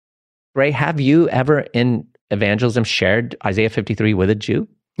Ray, have you ever in evangelism shared Isaiah 53 with a Jew?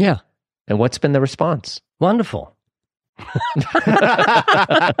 Yeah. And what's been the response? Wonderful.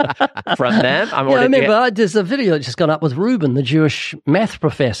 From them? I remember there's a video that just gone up with Reuben, the Jewish math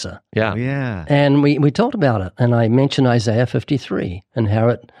professor. Yeah. Oh, yeah. And we talked about it, and I mentioned Isaiah 53 and how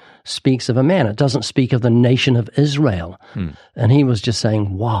it speaks of a man. It doesn't speak of the nation of Israel. And he was just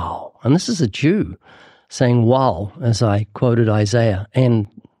saying, wow. And this is a Jew saying, wow, as I quoted Isaiah and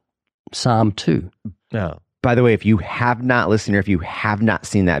Psalm 2. No. By the way, if you have not listened or if you have not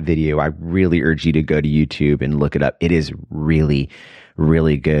seen that video, I really urge you to go to YouTube and look it up. It is really,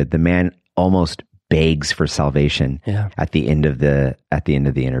 really good. The man almost begs for salvation at the end of the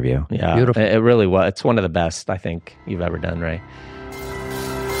interview. Yeah, beautiful. It really was. It's one of the best I think you've ever done, Ray.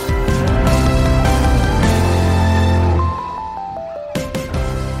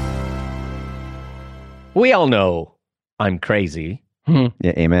 We all know I'm crazy. Yeah,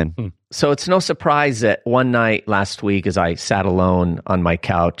 amen. So it's no surprise that one night last week, as I sat alone on my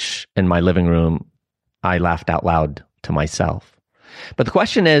couch in my living room, I laughed out loud to myself. But the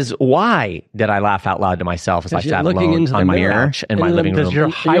question is, why did I laugh out loud to myself as I sat alone on my couch in my living room? Does your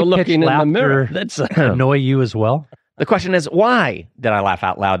high-pitched laughter annoy you as well? The question is, why did I laugh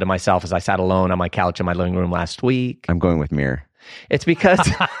out loud to myself as I sat alone on my couch in my living room last week? I'm going with mirror. It's because,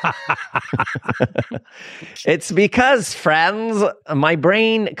 friends, my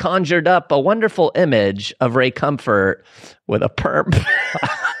brain conjured up a wonderful image of Ray Comfort with a perm.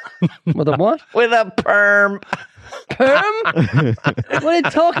 With a what? With a perm. Perm? What are you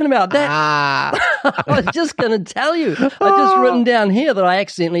talking about? That I was just going to tell you. I just written down here that I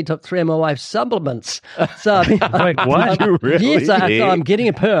accidentally took 3 of my wife's supplements. So Wait, what? You really yes, so did? I'm getting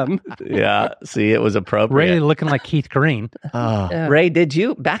a perm. Yeah, see, it was appropriate. Ray looking like Keith Green. Ray, did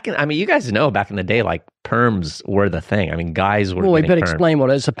you you guys know back in the day, like perms were the thing. I mean, guys were. Well, we getting better perms. explain what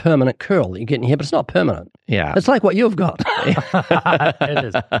it is. It's a permanent curl that you get in here, but it's not permanent. Yeah, It's like what you've got. It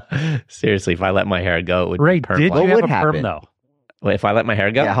is. seriously, if I let my hair go, it would Ray, be perm. did What you have would a happen? perm, though? Wait, if I let my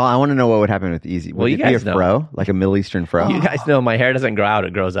hair go? Yeah, I want to know what would happen with easy. Well, Would you it be guys a know. fro, like a Middle Eastern fro? You guys know my hair doesn't grow out;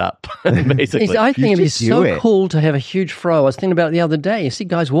 it grows up. Basically, I think it'd be just do so it. cool to have a huge fro. I was thinking about it the other day. You see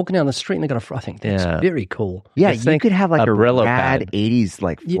guys walking down the street and they got a fro. I think that's Yeah. very cool. Yeah, Just you think could have like a a Brillo rad pad. 80s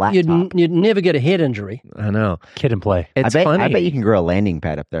like flat You'd top. never get a head injury. I know. Kid and play. It's I funny. bet you can grow a landing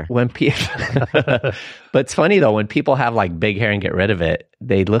pad up there. When people, but it's funny though when people have like big hair and get rid of it,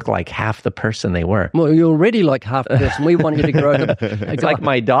 they look like half the person they were. Well, you're already like half a person. We want you to grow to It's like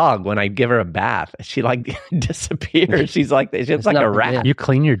my dog. When I give her a bath, she like disappears. She's like a not- rat. yeah. You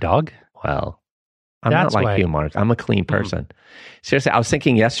clean your dog? Well, I'm That's not like why- you, Mark. I'm a clean person. Seriously, I was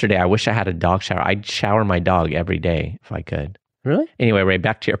thinking yesterday. I wish I had a dog shower. I'd shower my dog every day if I could. Really? Anyway, Ray,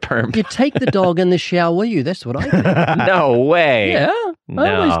 back to your perm. You take the dog in the shower with you. That's what I do. No way. Yeah,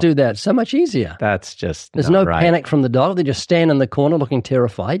 I always No. do that. So much easier. That's just There's not no right. panic from the dog. They just stand in the corner looking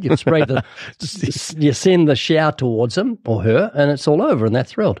terrified. You spray the, you send the shower towards him or her, and it's all over, and they're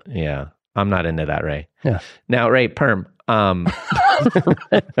thrilled. Yeah, I'm not into that, Ray. Yeah. Now, Ray, perm.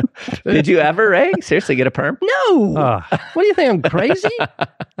 Did you ever, Ray? Seriously, get a perm? No. Ugh. What do you think? I'm crazy? I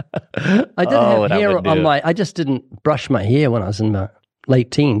didn't Oh, have what I hair would on do. my. I just didn't brush my hair when I was in my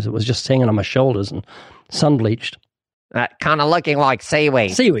late teens. It was just hanging on my shoulders and sun bleached. Kind of looking like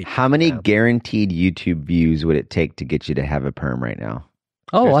seaweed. Seaweed. How many guaranteed YouTube views would it take to get you to have a perm right now?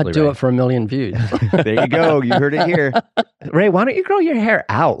 Oh, Seriously, I'd do Ray. it for 1 million views. There you go. You heard it here. Ray, why don't you grow your hair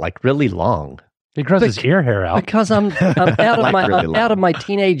out like really long? He grows his ear hair out. Because I'm out of Like really I'm out of my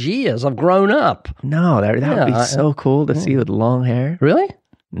teenage years. I've grown up. No, that would be Yeah, so cool to see with long hair. Really?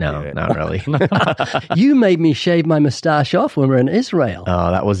 No, not really. You made me shave my mustache off when we were in Israel.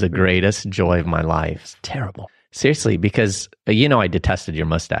 Oh, that was the greatest joy of my life. Terrible. Seriously, because I detested your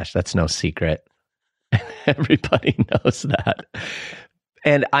mustache. That's no secret. Everybody knows that.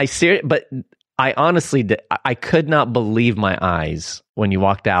 And but I honestly I could not believe my eyes when you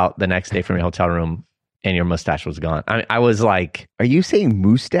walked out the next day from your hotel room and your mustache was gone. I was like, Are you saying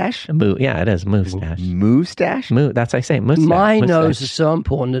moustache? yeah, it is mustache. Moustache? That's how I say mustache. My mustache. nose is so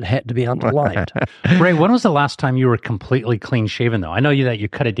important it had to be underlined. Ray, when was the last time you were completely clean shaven, though? I know that you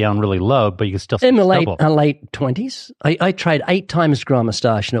cut it down really low, but you can still see In the stubble. late 20s, I tried 8 times to grow a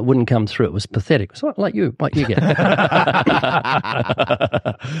mustache and it wouldn't come through. It was pathetic. It's like you get.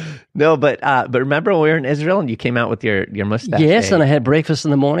 No, but remember when we were in Israel and you came out with your mustache? Yes, day? and I had breakfast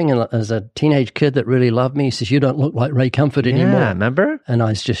in the morning, and as a teenage kid that really really love me? He says, you don't look like Ray Comfort Yeah, anymore. remember? And I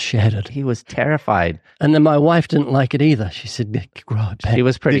was just shattered. He was terrified. And then my wife didn't like it either. She said, grow it back. She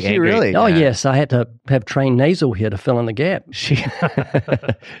was pretty Did she angry. really? Oh, yes. I had to have trained nasal hair to fill in the gap.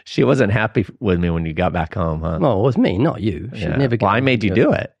 She wasn't happy with me when you got back home, huh? Well, it was me, not you. She'd never Well, I made you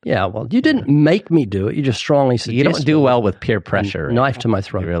do it. Yeah, well, you didn't make me do it. You just strongly suggested. You don't do well with peer pressure. Knife to my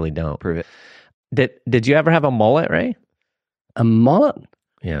throat. You really don't. Prove it. Did you ever have a mullet, Ray? A mullet?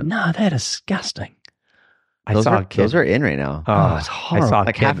 Yeah. No, that's disgusting. Those are in right now. Oh, it's horrible. I saw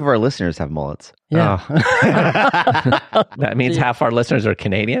Like half of our listeners have mullets. Yeah. That means half our listeners are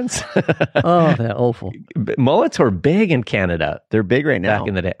Canadians. Oh, they're awful. Mullets were big in Canada They're big right now. back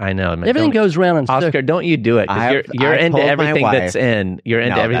in the day. I know. Everything goes round in circles. Oscar, don't you do it? 'Cause you're I've into told my everything wife- that's in. You're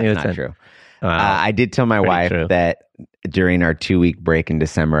into No, everything that's that's not in. true. Wow. I did tell my Pretty wife true. that during our 2-week break in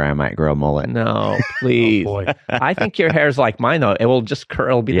December, I might grow a mullet. No, please. Oh, boy. I think your hair's like mine, though. It will just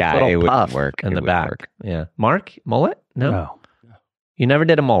curl, be Yeah, this it little wouldn't puff work. in It the wouldn't back. work. Yeah. Mark, mullet? No. No. You never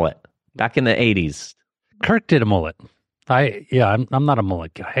did a mullet back in the 80s. Kirk did a mullet. I'm not a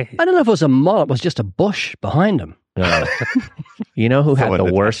mullet guy. I don't know if it was a mullet, it was just a bush behind him. No. You know who had Someone the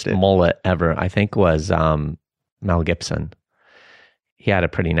that worst touched it. mullet ever? I think was Mel Gibson. He had a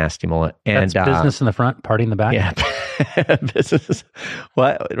pretty nasty mullet. And That's business in the front, party in the back. Yeah. Business.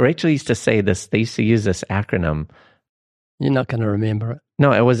 What Rachel used to say this, they used to use this acronym. You're not going to remember it.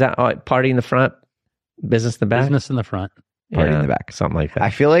 No, it was that party in the front, business in the back. Business in the front. Party in the back. Something like that. I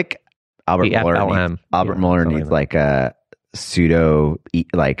feel like Albert Mueller BFLM. needs, Albert Yeah, Mueller something needs like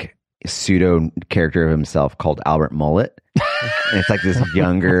like a pseudo character of himself called Albert Mullet. And it's like this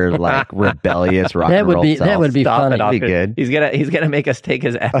younger, like rebellious rock and roll self. That would be Stop funny. it, That'd be Oscar. good. He's gonna make us take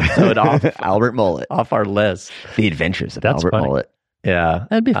his episode off Albert Mullet. off our list. The Adventures of That's Albert funny. Mullet. Yeah.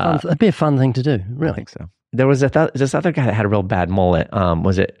 That'd be fun. That'd be a fun thing to do. I Really. think so. There was this other guy that had a real bad mullet.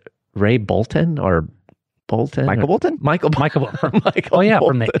 Was it Ray Bolton or Bolton? Michael Bolton? Michael. Michael. Michael Oh yeah,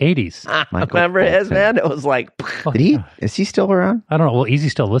 Bolton. from the 80s. Michael Remember his, Bolton. man? It was like Oh, Did he? yeah. Is he still around? I don't know. Well, Easy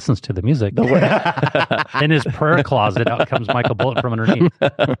still listens to the music. In his prayer closet, out comes Michael Bullitt from underneath.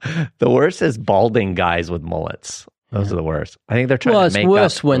 the worst is balding guys with mullets. Those are the worst. I think they're trying Well, to it's make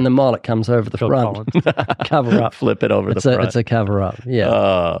worse up when the mullet comes over the Phil front. Collins. Cover up. flip it over It's the front. it's a cover up.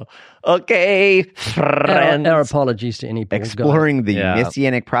 Yeah. Okay, friends. Our apologies to any bald guy. Exploring the Yeah.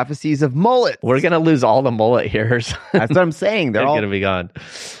 Messianic prophecies of mullet. We're going to lose all the mullet hearers. That's what I'm saying. They're They're all going to be gone.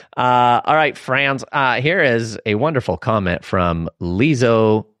 All right, Franz. Here is a wonderful comment from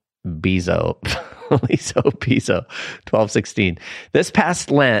Lizo Bezo. Lizo Bezo, 1216. This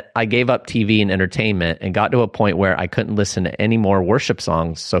past Lent, I gave up TV and entertainment and got to a point where I couldn't listen to any more worship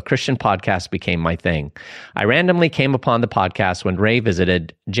songs, so Christian podcasts became my thing. I randomly came upon the podcast when Ray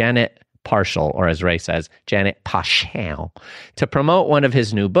visited Janet Partial, or as Ray says, Janet Paschal, to promote one of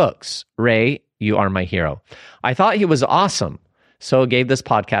his new books, Ray, You Are My Hero. I thought he was awesome, so gave this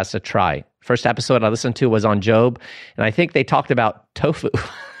podcast a try. First episode I listened to was on Job, and I think they talked about tofu.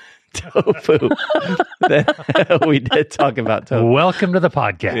 Tofu. We did talk about tofu. Welcome to the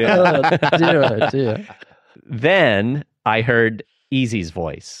podcast. Oh, dear, oh, dear. Then I heard Easy's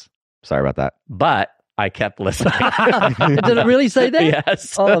voice, Sorry about that. but I kept listening. Did it really say that?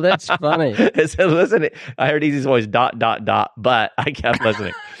 Yes. Oh, that's funny. It said, listen, I heard Easy's voice, ... but I kept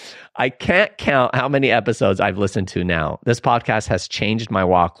listening. I can't count how many episodes I've listened to now. This podcast has changed my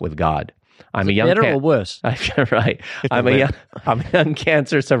walk with God. I'm a young Better or worse? right. I'm a young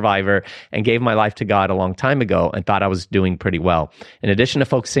cancer survivor and gave my life to God a long time ago and thought I was doing pretty well. In addition to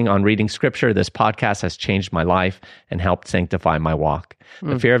focusing on reading scripture, this podcast has changed my life and helped sanctify my walk.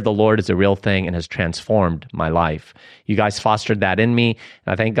 The fear of the Lord is a real thing and has transformed my life. You guys fostered that in me,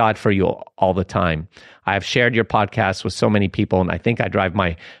 and I thank God for you all the time. I have shared your podcast with so many people, and I think I drive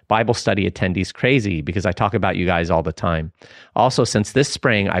my Bible study attendees crazy because I talk about you guys all the time. Also, since this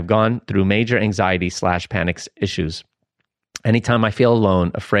spring, I've gone through major anxiety/panic issues. Anytime I feel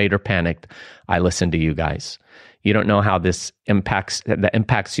alone, afraid, or panicked, I listen to you guys. You don't know how the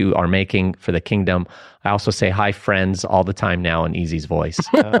impacts you are making for the kingdom. I also say hi, friends, all the time now in Easy's voice.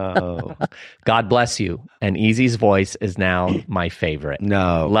 Oh. God bless you. And Easy's voice is now my favorite.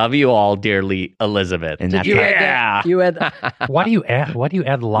 No. Love you all dearly, Elizabeth. And that's You how- had that- you had Why do you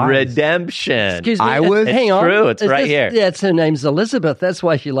add lines? Redemption. Excuse me. I was- hang on. true, it's Is right here. Yeah, it's her name's Elizabeth. That's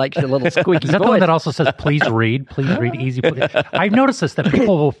why she likes your little squeaky Is that the voice. one that also says, please read easy? I've noticed this, that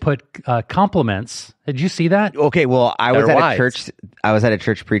people will put compliments. Did you see that? Okay, well, I was They're at wise. a church. I was at a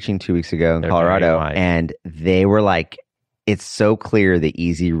church preaching 2 weeks ago in They're Colorado, very wise. and they were like, it's so clear that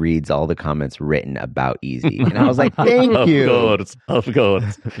Easy reads all the comments written about Easy. And I was like, thank you. Of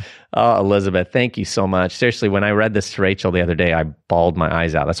course. Oh, Elizabeth, thank you so much. Seriously, when I read this to Rachel the other day, I bawled my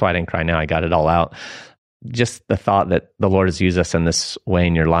eyes out. That's why I didn't cry now. I got it all out. Just the thought that the Lord has used us in this way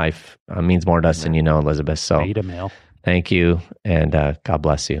in your life means more to us than you know, Elizabeth. So Beta male. Thank you, and God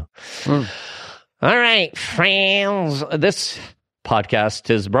bless you. All right, friends. This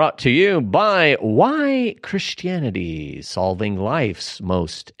podcast is brought to you by Why Christianity? Solving Life's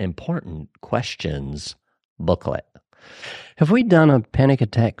Most Important Questions booklet. Have we done a panic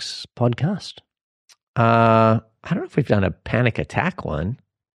attacks podcast? I don't know if we've done a panic attack one.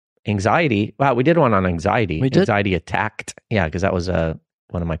 Anxiety. Wow, we did one on anxiety. We did? Anxiety attacked. Yeah, because that was one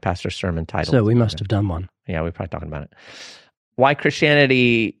of my pastor's sermon titles. So we must have done one. Yeah, we're probably talking about it. Why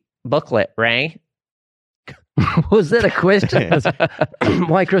Christianity booklet, Ray? Was that a question?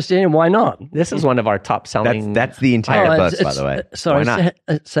 Why Christianity? Why not? This is one of our top selling. That's the entire book, by the way. Sorry, Why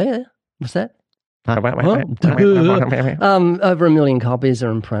not? say it. What's that? Over 1 million copies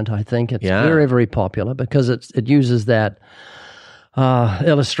are in print. I think it's very, very popular because it uses that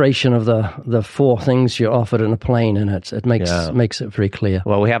illustration of the 4 things you're offered in a plane, and it makes it very clear.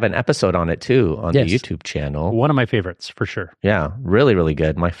 Well, we have an episode on it too on the YouTube channel. One of my favorites for sure. Yeah, really, really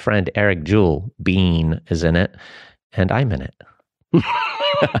good. My friend Eric Jewell Bean is in it, and I'm in it.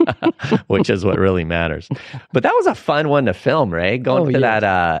 Which is what really matters. But that was a fun one to film, Ray. Going to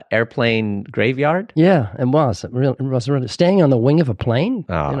that airplane graveyard. Yeah, it was. It was really standing on the wing of a plane.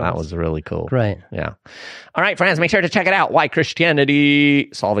 Oh, that was really cool. Great. Yeah. All right, friends, make sure to check it out. Why Christianity?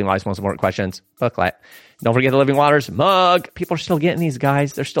 Solving Life's Most Important Questions booklet. Don't forget the Living Waters mug. People are still getting these,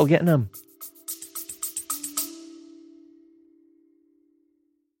 guys. They're still getting them.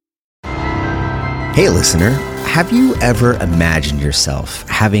 Hey, listener, have you ever imagined yourself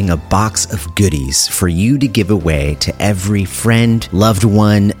having a box of goodies for you to give away to every friend, loved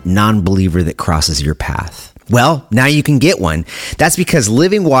one, non-believer that crosses your path? Well, now you can get one. That's because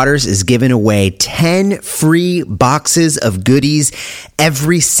Living Waters is giving away 10 free boxes of goodies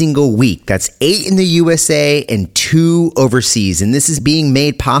every single week. That's 8 in the USA and 2 overseas. And this is being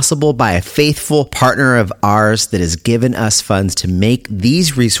made possible by a faithful partner of ours that has given us funds to make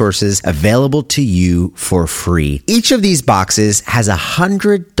these resources available to you for free. Each of these boxes has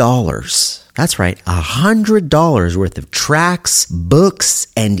 $100. That's right, $100 worth of tracts, books,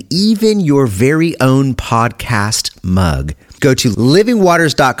 and even your very own podcast mug. Go to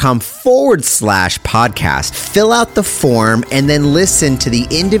livingwaters.com/podcast, fill out the form, and then listen to the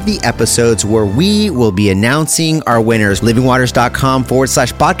end of the episodes where we will be announcing our winners.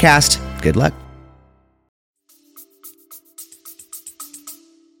 livingwaters.com/podcast. Good luck.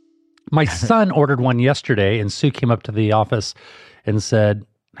 My son ordered one yesterday, and Sue came up to the office and said,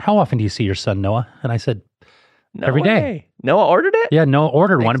 "How often do you see your son, Noah?" And I said, "Every day." Noah ordered it? Yeah, Noah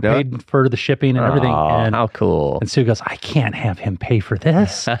ordered one, Noah. paid for the shipping and everything. And, how cool. And Sue goes, "I can't have him pay for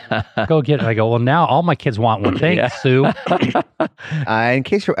this. Go get it." I go, "Well, now all my kids want one." Thanks, Sue. In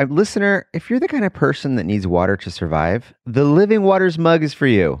case you're a listener, if you're the kind of person that needs water to survive, the Living Waters mug is for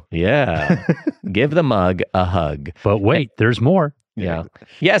you. Yeah. Give the mug a hug. But wait, there's more. Yeah.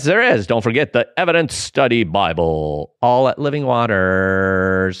 Yes, there is. Don't forget the Evidence Study Bible, all at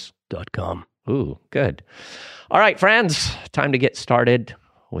livingwaters.com. Ooh, good. All right, friends, time to get started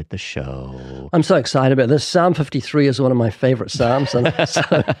with the show. I'm so excited about this. Psalm 53 is one of my favorite psalms, and so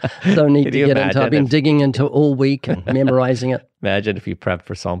neat to get into. I've been digging into it all week and memorizing it. Imagine if you prepped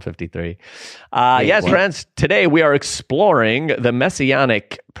for Psalm 53. Yes, friends, today we are exploring the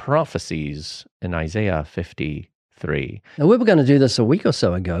Messianic prophecies in Isaiah 53. Now, we were going to do this a week or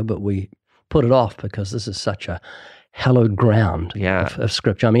so ago, but we put it off because this is such a hallowed ground of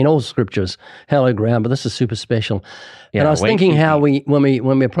Scripture. I mean, all Scripture's hallowed ground, but this is super special. Yeah, and I was thinking how when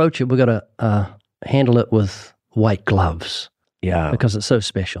we approach it, we've got to handle it with white gloves. Yeah. Because it's so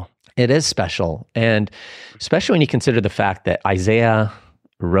special. It is special. And especially when you consider the fact that Isaiah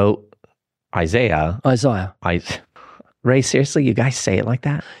wrote Isaiah. Ray, seriously, you guys say it like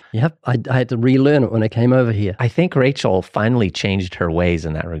that? Yep. I had to relearn it when I came over here. I think Rachel finally changed her ways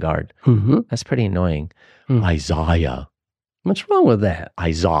in that regard. Mm-hmm. That's pretty annoying. Isaiah. What's wrong with that?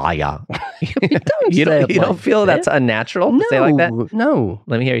 Isaiah. You don't feel that's unnatural to say like that? No.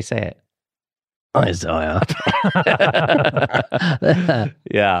 Let me hear you say it. Isaiah.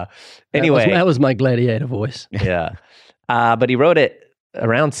 Yeah. Anyway. That was my gladiator voice. Yeah. But he wrote it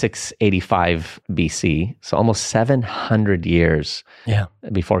around 685 BC, so almost 700 years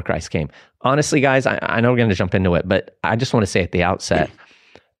before Christ came. Honestly, guys, I know we're going to jump into it, but I just want to say at the outset,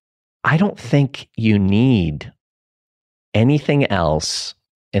 I don't think you need anything else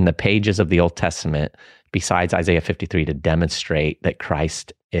in the pages of the Old Testament besides Isaiah 53 to demonstrate that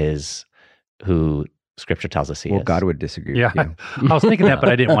Christ is who Scripture tells us he is. Well, God would disagree Yeah, with you. I was thinking that, but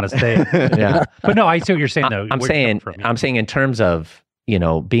I didn't want to say it. Yeah. But no, I see what you're saying, though. I'm Where you're saying, coming from, yeah. I'm saying in terms of,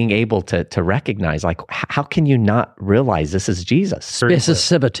 being able to recognize, like, how can you not realize this is Jesus?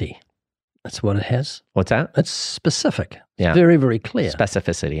 Specificity. That's what it has. What's that? It's specific. It's Yeah. very, very clear.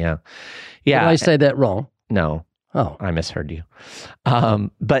 Specificity, yeah. Did Yeah. I say that wrong? No, Oh. I misheard you.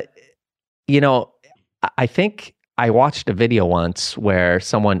 But, I think I watched a video once where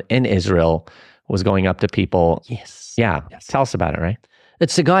someone in Israel was going up to people. Yes. Yeah. Yes. Tell us about it, right?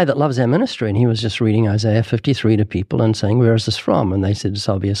 It's a guy that loves our ministry, and he was just reading Isaiah 53 to people and saying, "Where is this from?" And they said, "It's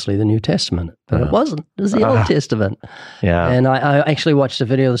obviously the New Testament." But it wasn't. It was the Old Testament. Yeah. And I actually watched a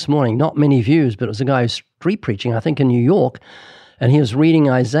video this morning, not many views, but it was a guy who's street preaching, I think in New York, and he was reading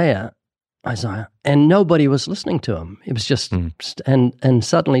Isaiah, and nobody was listening to him. It was just, and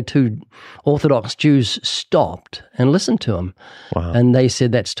suddenly two Orthodox Jews stopped and listened to him. Wow. And they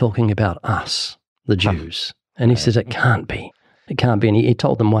said, "That's talking about us, the Jews." And he says, "It can't be. It can't be." And he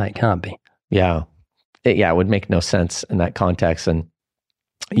told them why it can't be. Yeah. It would make no sense in that context. And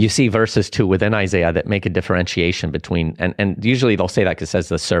you see verses too within Isaiah that make a differentiation between, and usually they'll say that because it says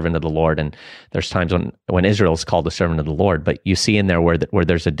the servant of the Lord. And there's times when Israel is called the servant of the Lord, but you see in there where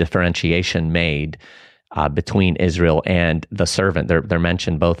there's a differentiation made between Israel and the servant. They're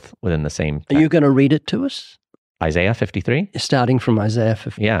mentioned both within the same text. Are you going to read it to us? Isaiah 53? Starting from Isaiah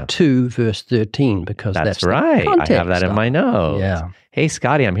 52, verse 13, because that's right. The context I have that in my notes. Yeah. Hey,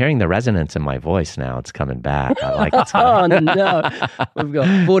 Scotty, I'm hearing the resonance in my voice now. It's coming back. I like it. Oh, no. We've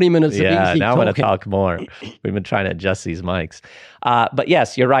got 40 minutes of easy now I'm going to talking. talk more. We've been trying to adjust these mics. But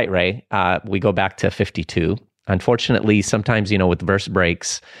yes, you're right, Ray. We go back to 52. Unfortunately, sometimes, with verse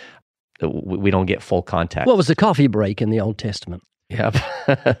breaks, we don't get full context. What was the coffee break in the Old Testament? Yep.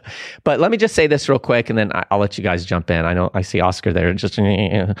 But let me just say this real quick, and then I'll let you guys jump in. I know I see Oscar there, just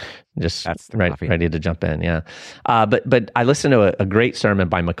ready to jump in. Yeah. But I listened to a great sermon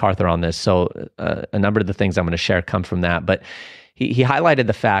by MacArthur on this. So a number of the things I'm going to share come from that. But he highlighted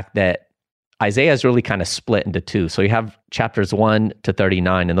the fact that Isaiah is really kind of split into two. So you have chapters 1 to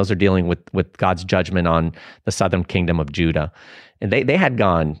 39, and those are dealing with God's judgment on the southern kingdom of Judah. And they'd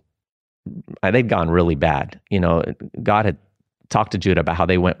gone really bad. God had talked to Judah about how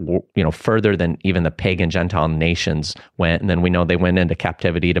they went, further than even the pagan Gentile nations went. And then we know they went into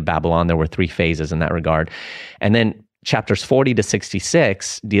captivity to Babylon. There were 3 phases in that regard. And then chapters 40 to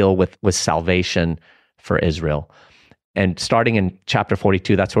 66 deal with salvation for Israel. And starting in chapter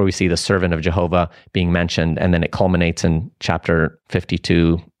 42, that's where we see the servant of Jehovah being mentioned. And then it culminates in chapter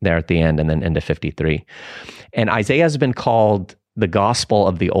 52 there at the end, and then into 53. And Isaiah has been called the gospel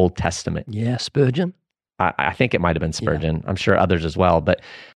of the Old Testament. Yeah, Spurgeon. I think it might have been Spurgeon. Yeah. I'm sure others as well. But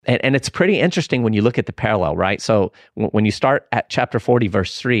and it's pretty interesting when you look at the parallel, right? So when you start at chapter 40,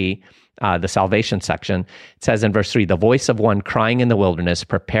 verse 3, the salvation section, it says in verse 3, "The voice of one crying in the wilderness,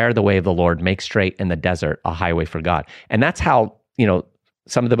 prepare the way of the Lord, make straight in the desert a highway for God." And that's how,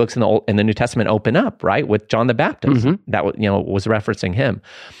 some of the books in the New Testament open up, right? With John the Baptist. Mm-hmm. That was referencing him.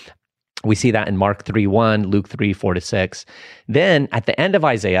 We see that in Mark 3:1, Luke 3:4-6. Then at the end of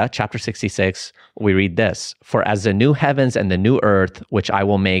Isaiah, chapter 66, we read this: "For as the new heavens and the new earth, which I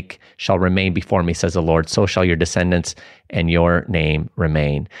will make, shall remain before me, says the Lord, so shall your descendants and your name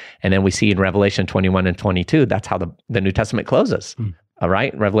remain." And then we see in Revelation 21 and 22, that's how the New Testament closes. All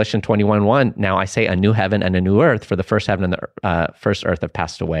right, Revelation 21:1, "Now I say a new heaven and a new earth, for the first heaven and the first earth have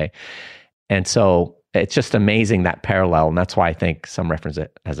passed away." And so it's just amazing, that parallel, and that's why I think some reference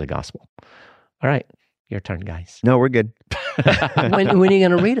it as a gospel. All right, your turn, guys. No, we're good. When are you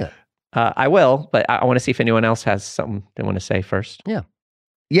going to read it? I will, but I want to see if anyone else has something they want to say first. Yeah.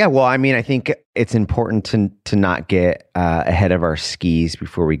 Yeah, well, I mean, I think it's important to not get ahead of our skis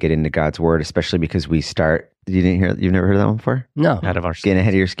before we get into God's word, especially because we start. You've never heard of that one before? No. Ahead of our skis. Getting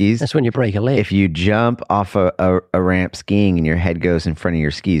ahead of your skis. That's when you break a leg. If you jump off a ramp skiing and your head goes in front of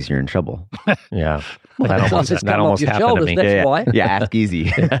your skis, you're in trouble. Yeah. Well, that almost happened to me. That's why. Yeah, ask Easy.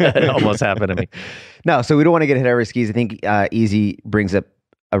 It almost happened to me. No, so we don't want to get ahead of our skis. I think Easy brings up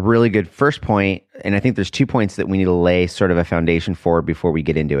a really good first point, and I think there's 2 points that we need to lay sort of a foundation for before we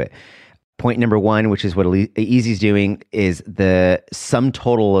get into it. Point number 1, which is what Easy's doing, is the sum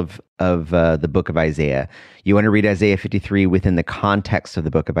total of the book of Isaiah. You want to read Isaiah 53 within the context of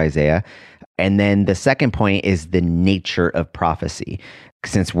the book of Isaiah. And then the second point is the nature of prophecy.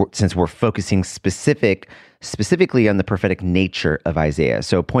 Since we're focusing specifically on the prophetic nature of Isaiah.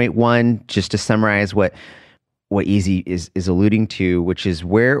 So point 1, just to summarize what Easy is alluding to, which is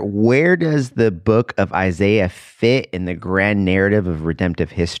where does the book of Isaiah fit in the grand narrative of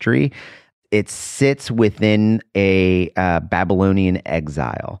redemptive history? it sits within a Babylonian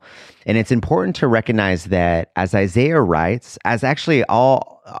exile. And it's important to recognize that as Isaiah writes, as actually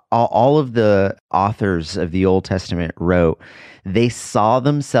all of the authors of the Old Testament wrote, they saw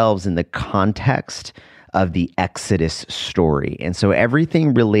themselves in the context of the Exodus story. And so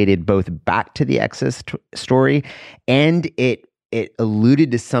everything related both back to the Exodus story, and it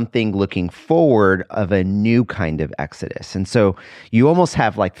alluded to something looking forward of a new kind of Exodus. And so you almost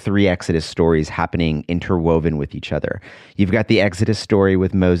have like 3 Exodus stories happening interwoven with each other. You've got the Exodus story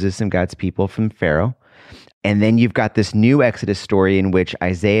with Moses and God's people from Pharaoh. And then you've got this new Exodus story in which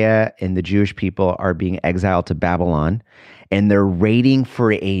Isaiah and the Jewish people are being exiled to Babylon, and they're waiting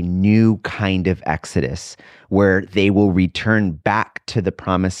for a new kind of Exodus where they will return back to the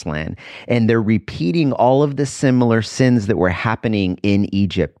promised land. And they're repeating all of the similar sins that were happening in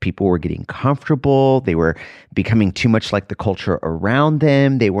Egypt. People were getting comfortable. They were becoming too much like the culture around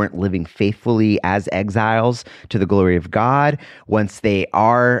them. They weren't living faithfully as exiles to the glory of God. Once they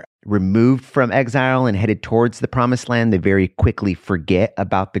are removed from exile and headed towards the promised land, they very quickly forget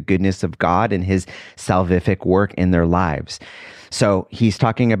about the goodness of God and his salvific work in their lives. So he's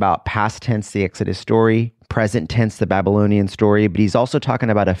talking about past tense, the Exodus story, present tense, the Babylonian story, but he's also talking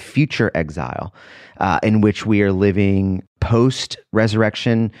about a future exile in which we are living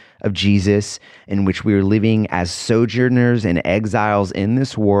post-resurrection of Jesus, in which we are living as sojourners and exiles in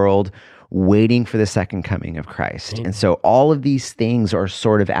this world, waiting for the second coming of Christ. And so all of these things are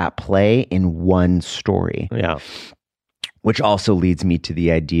sort of at play in one story. Yeah. Which also leads me to the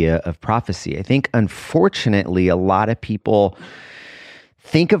idea of prophecy. I think, unfortunately, a lot of people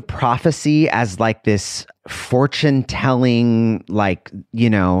think of prophecy as like this fortune telling, like, you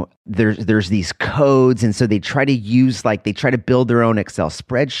know, there's these codes. And so they try to build their own Excel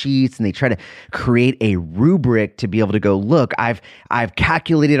spreadsheets, and they try to create a rubric to be able to go, look, I've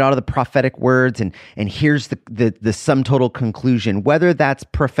calculated all of the prophetic words, and here's the sum total conclusion, whether that's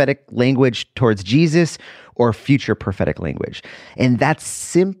prophetic language towards Jesus or future prophetic language. And that's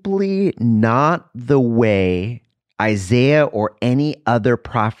simply not the way Isaiah or any other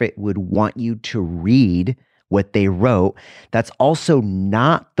prophet would want you to read what they wrote. That's also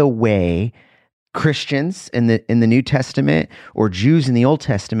not the way Christians in the New Testament or Jews in the Old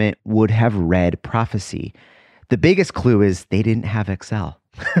Testament would have read prophecy. The biggest clue is they didn't have Excel,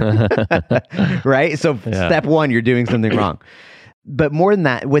 right? So step one, you're doing something wrong. But more than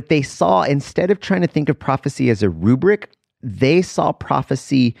that, what they saw, instead of trying to think of prophecy as a rubric, they saw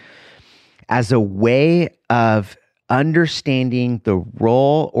prophecy as a way of understanding the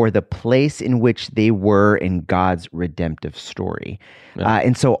role or the place in which they were in God's redemptive story. Yeah.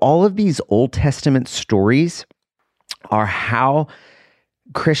 And so all of these Old Testament stories are how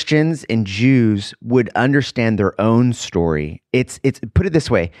Christians and Jews would understand their own story. It's put it this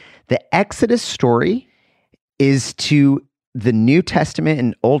way, the Exodus story is to the New Testament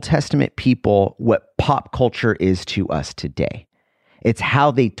and Old Testament people what pop culture is to us today. It's how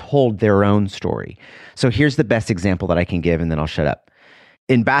they told their own story. So here's the best example that I can give, and then I'll shut up.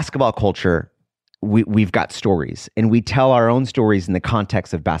 In basketball culture, we've got stories, and we tell our own stories in the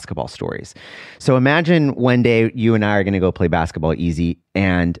context of basketball stories. So imagine one day you and I are going to go play basketball easy,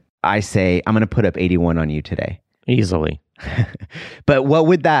 and I say, I'm going to put up 81 on you today. Easily. But what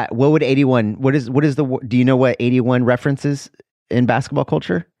would 81, do you know what 81 references in basketball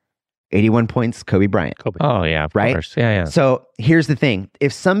culture? 81 points, Kobe Bryant. Oh, yeah, of course. Yeah. So here's the thing.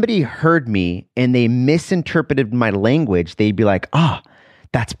 If somebody heard me and they misinterpreted my language, they'd be like,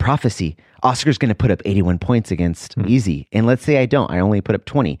 that's prophecy. Oscar's going to put up 81 points against Easy. And let's say I don't. I only put up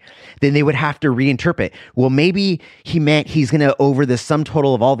 20. Then they would have to reinterpret. Well, maybe he meant he's going to, over the sum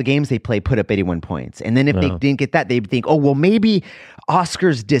total of all the games they play, put up 81 points. And then if they didn't get that, they'd think, maybe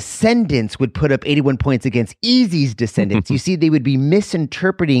Oscar's descendants would put up 81 points against Easy's descendants. You see, they would be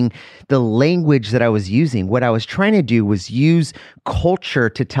misinterpreting the language that I was using. What I was trying to do was use culture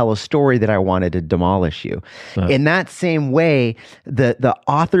to tell a story that I wanted to demolish you. In that same way, the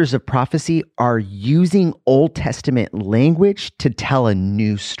authors of prophecy are using Old Testament language to tell a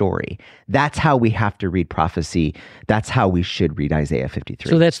new story. That's how we have to read prophecy. That's how we should read Isaiah 53.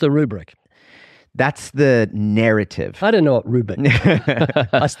 So that's the rubric. That's the narrative. I don't know what rubric.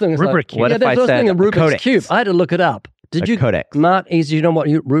 I think rubric cube. What if I said a Rubik's codex? cube. I had to look it up. Did you, codex. Mark? Do you know what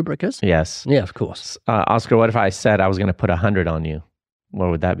rubric is? Yes. Yeah, of course. Oscar, what if I said I was going to put 100 on you? Where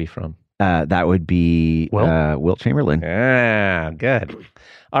would that be from? That would be Wilt Chamberlain. Yeah, good.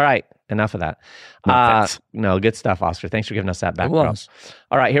 All right, enough of that. No, good stuff, Oscar. Thanks for giving us that background.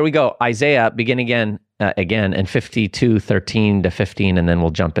 All right, here we go. Isaiah, begin again in 52:13 to 15, and then we'll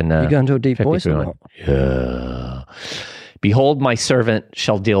jump into. You go into a deep voice. Yeah. Behold, my servant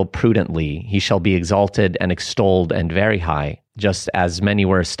shall deal prudently. He shall be exalted and extolled and very high. Just as many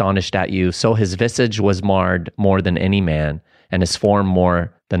were astonished at you, so his visage was marred more than any man, and his form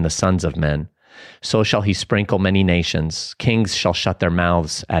more than the sons of men. So shall he sprinkle many nations. Kings shall shut their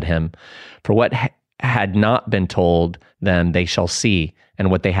mouths at him. For what had not been told them they shall see, and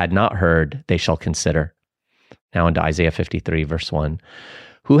what they had not heard they shall consider. Now into Isaiah 53, verse 1.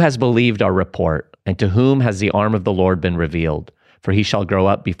 Who has believed our report, and to whom has the arm of the Lord been revealed? For he shall grow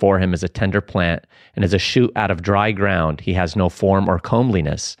up before him as a tender plant, and as a shoot out of dry ground. He has no form or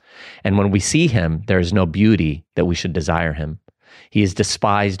comeliness. And when we see him, there is no beauty that we should desire him. He is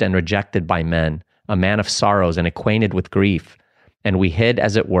despised and rejected by men, a man of sorrows and acquainted with grief. And we hid,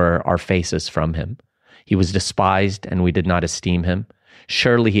 as it were, our faces from him. He was despised, and we did not esteem him.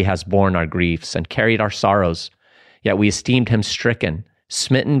 Surely he has borne our griefs and carried our sorrows. Yet we esteemed him stricken,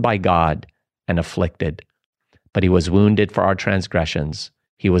 smitten by God, and afflicted. But he was wounded for our transgressions.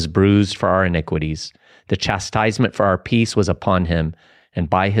 He was bruised for our iniquities. The chastisement for our peace was upon him, and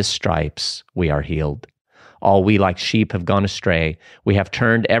by his stripes we are healed. All we like sheep have gone astray. We have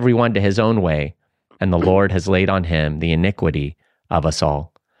turned everyone to his own way, and the Lord has laid on him the iniquity of us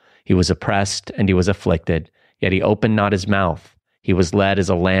all. He was oppressed and he was afflicted, yet he opened not his mouth. He was led as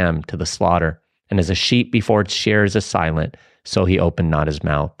a lamb to the slaughter, and as a sheep before its shearers is silent, so he opened not his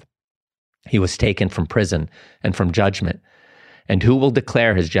mouth. He was taken from prison and from judgment. And who will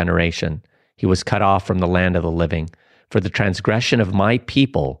declare his generation? He was cut off from the land of the living. For the transgression of my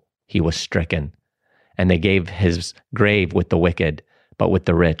people he was stricken. And they gave his grave with the wicked, but with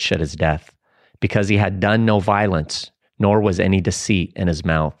the rich at his death. Because he had done no violence, nor was any deceit in his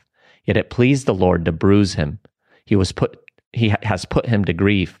mouth. Yet it pleased the Lord to bruise him. He has put him to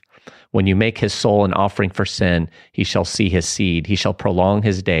grief. When you make his soul an offering for sin, he shall see his seed. He shall prolong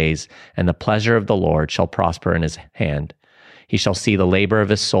his days, and the pleasure of the Lord shall prosper in his hand. He shall see the labor of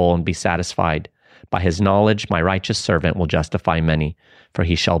his soul and be satisfied. By his knowledge, my righteous servant will justify many, for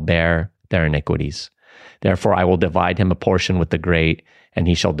he shall bear their iniquities. Therefore, I will divide him a portion with the great, and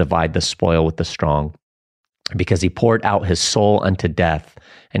he shall divide the spoil with the strong. Because he poured out his soul unto death,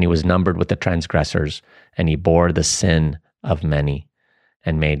 and he was numbered with the transgressors, and he bore the sin of many,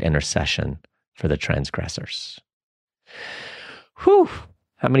 and made intercession for the transgressors. Whew!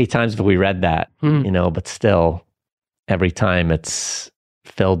 How many times have we read that? But still, every time it's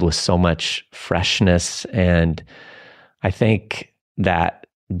filled with so much freshness, and I think that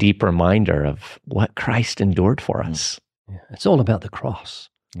deep reminder of what Christ endured for us. Yeah. It's all about the cross.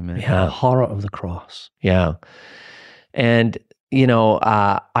 Amen. The horror of the cross. Yeah. And,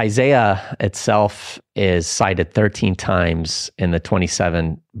 Isaiah itself is cited 13 times in the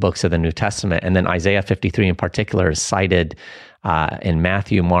 27 books of the New Testament. And then Isaiah 53 in particular is cited in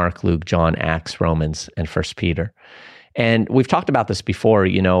Matthew, Mark, Luke, John, Acts, Romans, and 1 Peter. And we've talked about this before.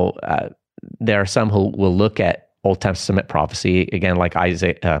 There are some who will look at Old Testament prophecy, again, like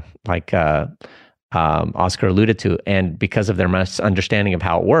Isaiah, Oscar alluded to, and because of their misunderstanding of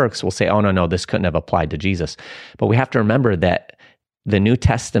how it works, will say, oh, no, this couldn't have applied to Jesus. But we have to remember that the New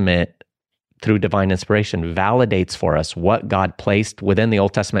Testament, through divine inspiration, validates for us what God placed within the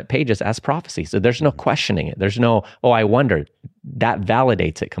Old Testament pages as prophecy. So there's no questioning it. There's no, I wonder. That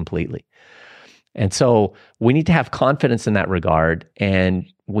validates it completely. And so we need to have confidence in that regard, and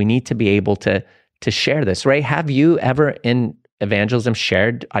we need to be able to share this. Ray, have you ever in evangelism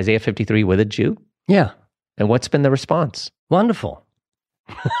shared Isaiah 53 with a Jew? Yeah. And what's been the response? Wonderful.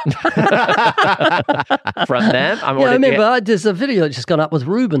 From them? I remember there's a video that just gone up with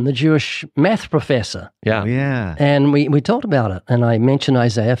Reuben, the Jewish math professor. Yeah. Oh, yeah. And we talked about it, and I mentioned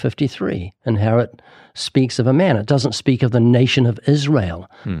Isaiah 53 and how it speaks of a man. It doesn't speak of the nation of Israel.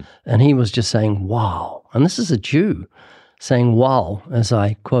 And he was just saying, wow. And this is a Jew saying, wow, as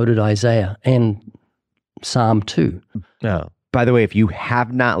I quoted Isaiah and Psalm 2. Yeah. By the way, if you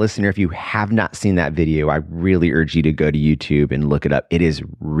have not listened or if you have not seen that video, I really urge you to go to YouTube and look it up. It is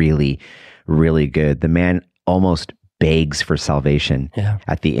really, really good. The man almost begs for salvation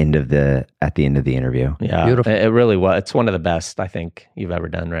at the end of the interview. Yeah, beautiful. It really was. It's one of the best I think you've ever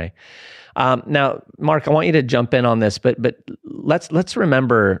done, Ray. Now, Mark, I want you to jump in on this, but let's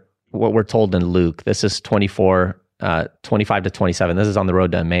remember what we're told in Luke. This is 24. 25 to 27. This is on the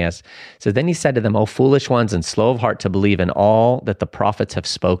road to Emmaus. It says, then he said to them, O foolish ones and slow of heart to believe in all that the prophets have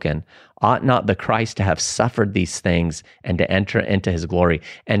spoken. ought not the Christ to have suffered these things and to enter into his glory?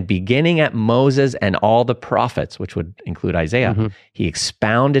 And beginning at Moses and all the prophets, which would include Isaiah, he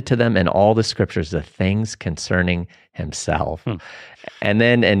expounded to them in all the scriptures the things concerning himself. And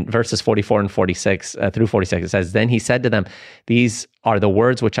then in verses 44 and 46 through 46, it says, then he said to them, these are the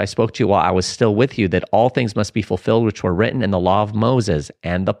words which I spoke to you while I was still with you, that all things must be fulfilled which were written in the law of Moses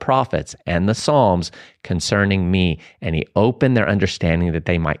and the prophets and the Psalms concerning me. And he opened their understanding that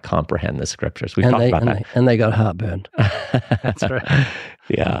they might comprehend the scriptures. We've talked about that. And they got heartburn. That's right.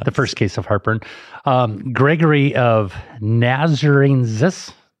 Yeah. The first case of heartburn. Gregory of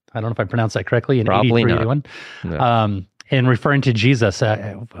Nazianzus, I don't know if I pronounced that correctly, in Probably 8381. No. In referring to Jesus,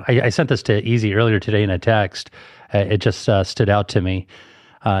 I sent this to Easy earlier today in a text. It just stood out to me.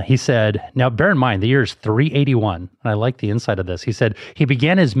 He said, now bear in mind, the year is 381. And I like the insight of this. He said, he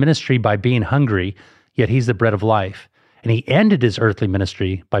began his ministry by being hungry, yet he's the bread of life. And he ended his earthly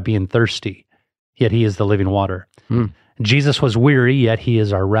ministry by being thirsty, yet he is the living water. Jesus was weary, yet he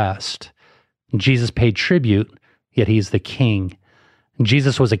is our rest. Jesus paid tribute, yet he is the king.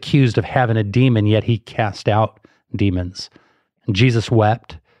 Jesus was accused of having a demon, yet he cast out demons. Jesus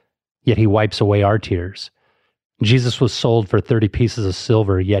wept, yet he wipes away our tears. Jesus was sold for 30 pieces of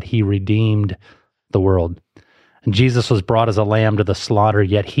silver, yet he redeemed the world. Jesus was brought as a lamb to the slaughter,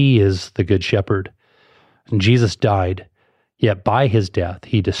 yet he is the good shepherd. Jesus died, yet by his death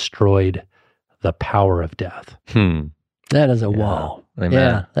he destroyed the power of death. That is a wow. Amen.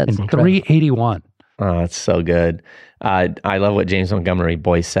 Yeah, that's In incredible. 381. Oh, it's so good. I love what James Montgomery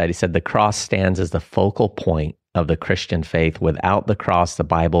Boyce said. He said, the cross stands as the focal point of the Christian faith. Without the cross, the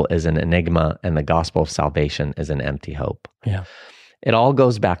Bible is an enigma and the gospel of salvation is an empty hope. Yeah. It all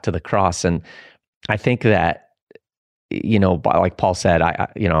goes back to the cross. And I think that, like Paul said,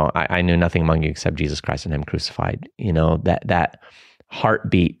 I knew nothing among you except Jesus Christ and him crucified. That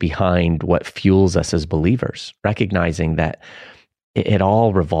heartbeat behind what fuels us as believers, recognizing that it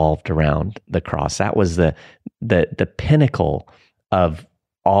all revolved around the cross. That was the pinnacle of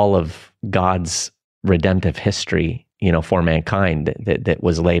all of God's redemptive history, for mankind that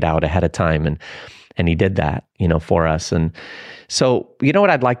was laid out ahead of time. And he did that, for us. And so, what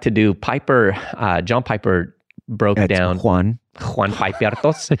I'd like to do, John Piper broke down. Juan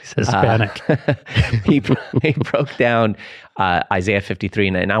Pipertos. He's Hispanic. He broke down Isaiah 53.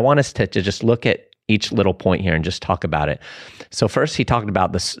 And I want us to just look at each little point here and just talk about it. So first he talked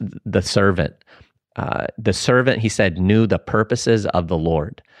about the servant. The servant, he said, knew the purposes of the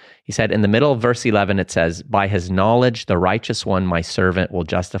Lord. He said in the middle of verse 11, it says, by his knowledge, the righteous one, my servant, will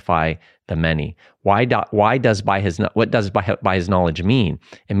justify the many. What does by his knowledge mean?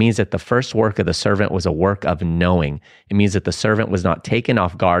 It means that the first work of the servant was a work of knowing. It means that the servant was not taken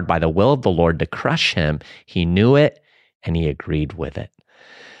off guard by the will of the Lord to crush him. He knew it and he agreed with it.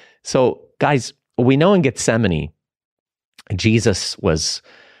 So guys, we know in Gethsemane, Jesus was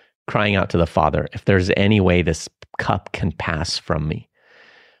crying out to the Father, if there's any way this cup can pass from me.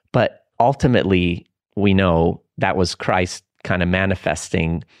 But ultimately, we know that was Christ kind of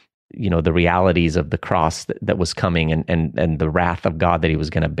manifesting, the realities of the cross that was coming and the wrath of God that he was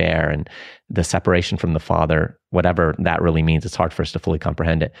going to bear and the separation from the Father, whatever that really means. It's hard for us to fully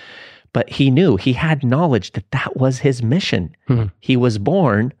comprehend it. But he had knowledge that was his mission. He was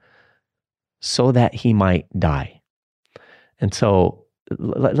born so that he might die. And so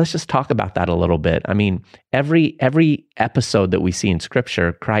let's just talk about that a little bit. I mean, every episode that we see in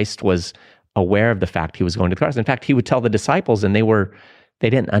Scripture, Christ was aware of the fact he was going to the cross. In fact, he would tell the disciples, and they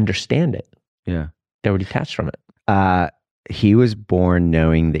didn't understand it. Yeah, they were detached from it. He was born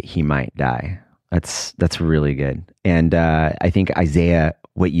knowing that he might die. That's really good. And I think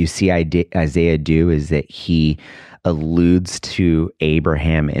what you see Isaiah do is that he alludes to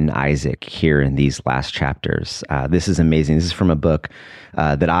Abraham and Isaac here in these last chapters. This is amazing. This is from a book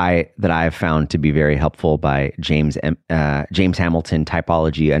that I have found to be very helpful by James Hamilton,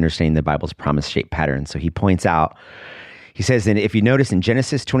 Typology, Understanding the Bible's Promise-Shaped Pattern. So he points out, he says, and if you notice in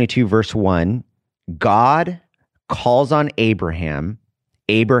Genesis 22, verse 1, God calls on Abraham.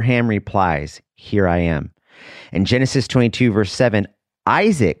 Abraham replies, here I am. In Genesis 22, verse 7,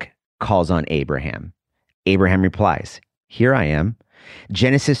 Isaac calls on Abraham. Abraham replies, here I am.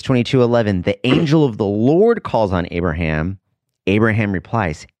 Genesis 22:11, the angel of the Lord calls on Abraham. Abraham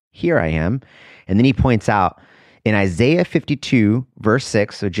replies, here I am. And then he points out in Isaiah 52, verse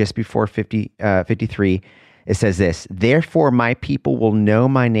 6, so just before 53, it says this, therefore my people will know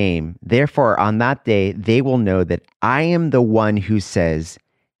my name. Therefore on that day they will know that I am the one who says,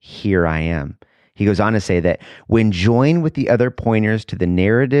 here I am. He goes on to say that when joined with the other pointers to the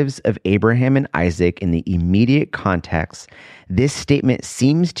narratives of Abraham and Isaac in the immediate context, this statement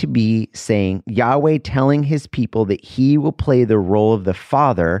seems to be saying Yahweh telling his people that he will play the role of the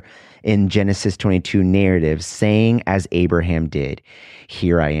father in Genesis 22 narrative, saying as Abraham did,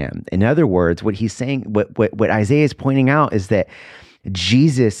 "Here I am." In other words, what he's saying, what Isaiah is pointing out is that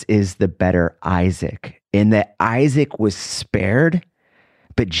Jesus is the better Isaac, and that Isaac was spared,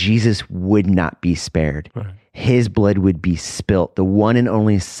 but Jesus would not be spared. Right. His blood would be spilt. The one and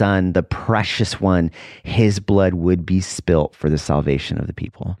only Son, the precious one, his blood would be spilt for the salvation of the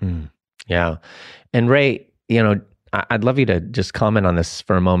people. Yeah. And Ray, I'd love you to just comment on this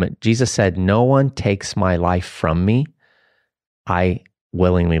for a moment. Jesus said, "No one takes my life from me. I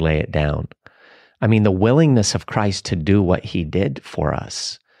willingly lay it down." I mean, the willingness of Christ to do what he did for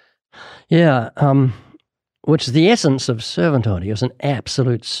us. Yeah, which is the essence of servanthood. He was an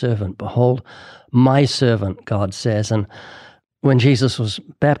absolute servant. "Behold, my servant," God says. And when Jesus was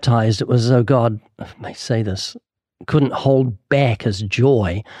baptized, it was as though God, if I may say this, couldn't hold back his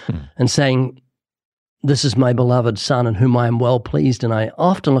joy and saying, "This is my beloved Son in whom I am well pleased." And I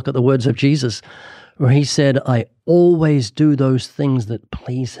often look at the words of Jesus where he said, "I always do those things that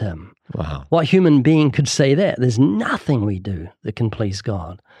please him." Wow. What human being could say that? There's nothing we do that can please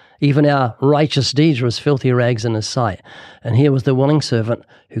God. Even our righteous deeds were as filthy rags in his sight. And here was the willing servant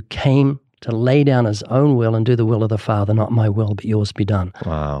who came to lay down his own will and do the will of the Father, "Not my will, but yours be done."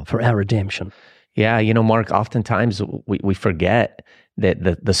 Wow. For our redemption. Yeah, Mark, oftentimes we forget that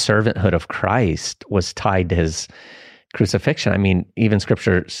the servanthood of Christ was tied to his crucifixion. I mean, even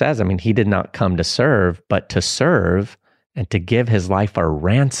Scripture says, he did not come to serve, but to serve and to give his life a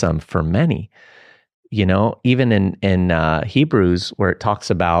ransom for many. Even in Hebrews, where it talks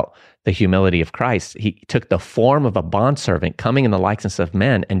about the humility of Christ, he took the form of a bondservant, coming in the likeness of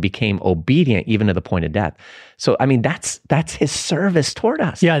men, and became obedient even to the point of death. So, that's his service toward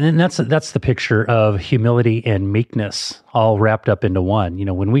us. Yeah, and that's the picture of humility and meekness all wrapped up into one.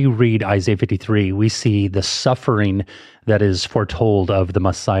 When we read Isaiah 53, we see the suffering that is foretold of the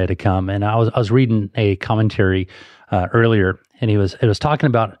Messiah to come. And I was reading a commentary earlier, and it was talking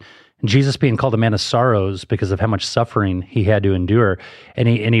about Jesus being called a man of sorrows because of how much suffering he had to endure. And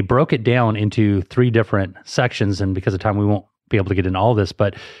he broke it down into 3 different sections, and because of time, we won't be able to get into all this,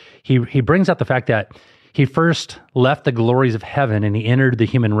 but he brings out the fact that he first left the glories of heaven and he entered the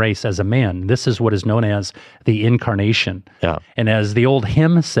human race as a man. This is what is known as the incarnation. Yeah. And as the old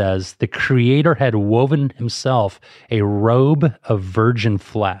hymn says, the Creator had woven himself a robe of virgin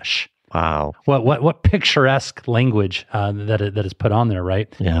flesh. Wow. What picturesque language that is put on there, right?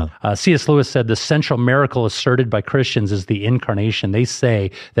 Yeah. C.S. Lewis said the central miracle asserted by Christians is the incarnation. They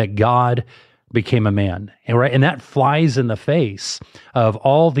say that God became a man, right? And that flies in the face of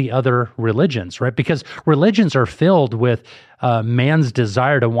all the other religions, right? Because religions are filled with man's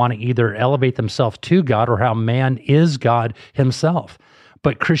desire to want to either elevate themselves to God or how man is God himself.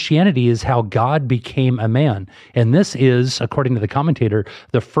 But Christianity is how God became a man. And this is, according to the commentator,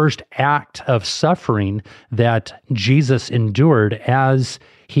 the first act of suffering that Jesus endured as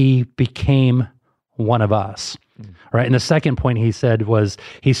he became one of us. Right? And the second point he said was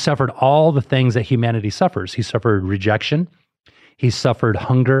he suffered all the things that humanity suffers. He suffered rejection. He suffered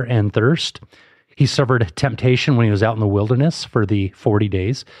hunger and thirst. He suffered temptation when he was out in the wilderness for the 40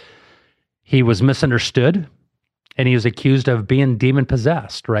 days. He was misunderstood. And he was accused of being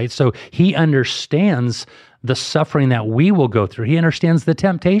demon-possessed, right? So he understands the suffering that we will go through. He understands the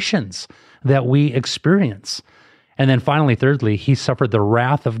temptations that we experience. And then finally, thirdly, he suffered the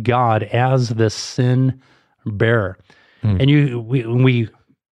wrath of God as the sin bearer. And we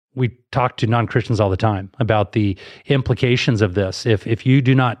talk to non-Christians all the time about the implications of this. If you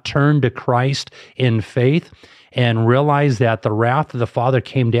do not turn to Christ in faith and realize that the wrath of the Father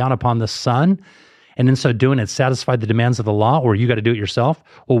came down upon the Son, and in so doing, it satisfied the demands of the law, or you got to do it yourself.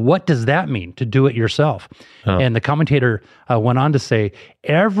 Well, what does that mean, to do it yourself? Oh. And the commentator went on to say,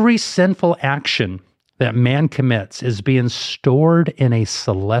 every sinful action that man commits is being stored in a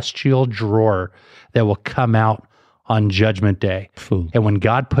celestial drawer that will come out on Judgment Day. Ooh. And when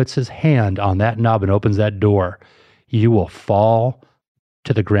God puts his hand on that knob and opens that door, you will fall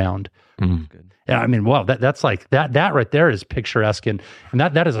to the ground. Good. Yeah, wow, that's like that right there is picturesque, and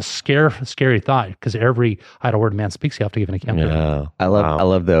that is a scary thought, because every idle word man speaks, you have to give an account. Yeah. I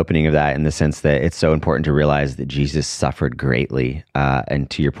love the opening of that, in the sense that it's so important to realize that Jesus suffered greatly. And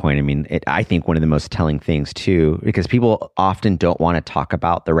to your point, I think one of the most telling things too, because people often don't want to talk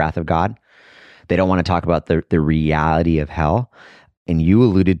about the wrath of God. They don't want to talk about the reality of hell. And you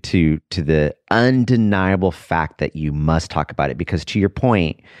alluded to the undeniable fact that you must talk about it, because to your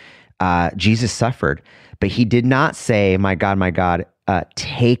point, Jesus suffered, but he did not say, my God,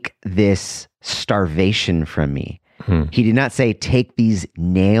 take this starvation from me. He did not say, take these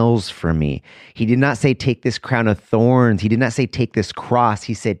nails from me. He did not say, take this crown of thorns. He did not say, take this cross.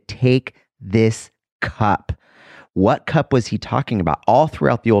 He said, take this cup. What cup was he talking about? All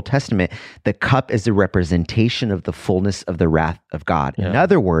throughout the Old Testament, the cup is a representation of the fullness of the wrath of God. Yeah. In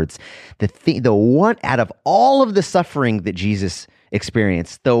other words, the one out of all of the suffering that Jesus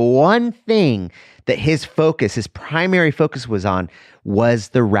experienced, the one thing that his primary focus was on was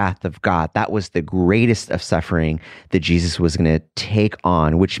the wrath of God. That was the greatest of suffering that Jesus was going to take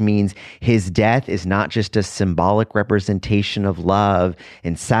on, which means his death is not just a symbolic representation of love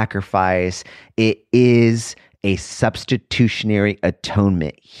and sacrifice. It is a substitutionary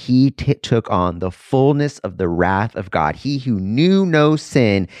atonement. He took on the fullness of the wrath of God. He who knew no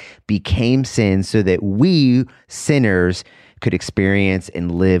sin became sin so that we sinners could experience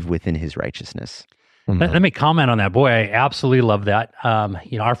and live within his righteousness. Let me comment on that. Boy, I absolutely love that.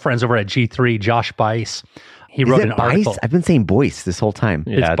 Our friends over at G3, Josh Bice, he wrote an article. I've been saying Boyce this whole time.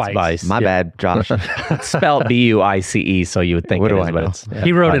 Yeah, it's Bice. My bad, Josh. It's spelled B-U-I-C-E, so you would think what it do is, I but know? it's... Yeah,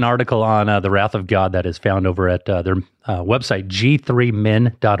 he wrote an article on the wrath of God that is found over at their website,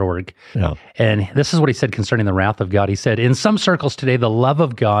 g3men.org. Yeah. And this is what he said concerning the wrath of God. He said, in some circles today, the love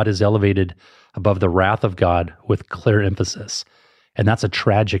of God is elevated above the wrath of God with clear emphasis. And that's a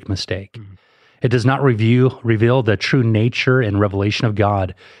tragic mistake. Mm-hmm. It does not reveal the true nature and revelation of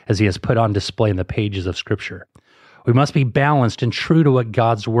God as he has put on display in the pages of Scripture. We must be balanced and true to what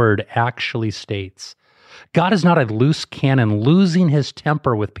God's word actually states. God is not a loose cannon losing his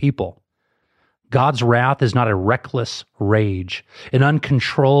temper with people. God's wrath is not a reckless rage, an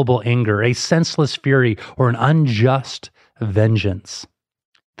uncontrollable anger, a senseless fury, or an unjust vengeance.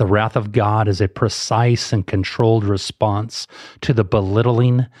 The wrath of God is a precise and controlled response to the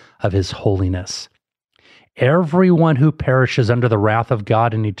belittling of his holiness. Everyone who perishes under the wrath of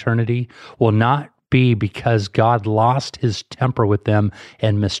God in eternity will not be because God lost his temper with them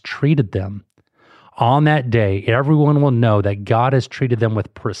and mistreated them. On that day, everyone will know that God has treated them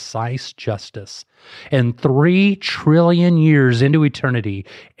with precise justice. And 3 trillion years into eternity,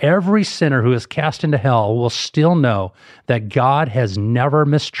 every sinner who is cast into hell will still know that God has never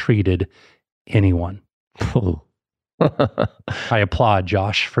mistreated anyone. I applaud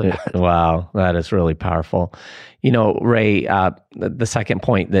Josh for that. Wow, that is really powerful. Ray, the second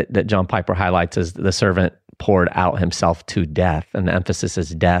point that John Piper highlights is the servant poured out himself to death, and the emphasis is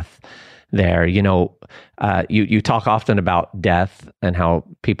death there. You talk often about death and how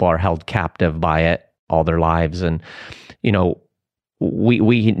people are held captive by it all their lives, and we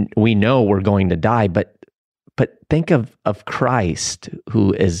know we're going to die, but think of Christ,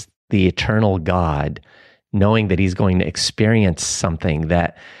 who is the eternal God, knowing that he's going to experience something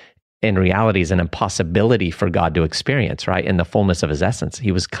that in reality is an impossibility for God to experience, right? In the fullness of his essence.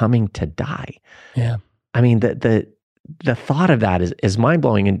 He was coming to die. Yeah. I mean, the thought of that is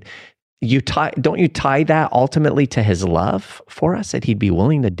mind-blowing. And don't you tie that ultimately to his love for us, that he'd be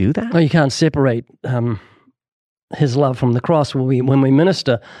willing to do that? Well, you can't separate his love from the cross. When we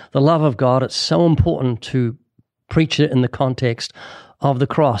minister the love of God, it's so important to preach it in the context of the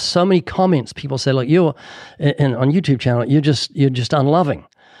cross. So many comments, people say, look, you're on YouTube channel, you're just unloving.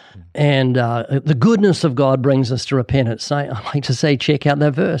 And the goodness of God brings us to repentance. I like to say, check out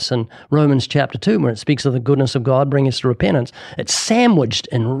that verse in Romans chapter 2, where it speaks of the goodness of God bringing us to repentance. It's sandwiched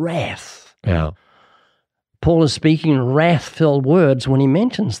in wrath. Yeah. Paul is speaking wrath-filled words when he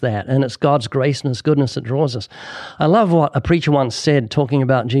mentions that, and it's God's grace and his goodness that draws us. I love what a preacher once said, talking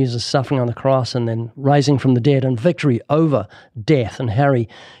about Jesus suffering on the cross and then rising from the dead and victory over death. And Harry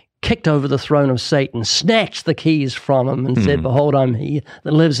kicked over the throne of Satan, snatched the keys from him, and said, behold, I'm he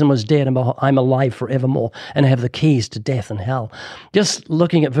that lives and was dead, and behold, I'm alive forevermore, and have the keys to death and hell. Just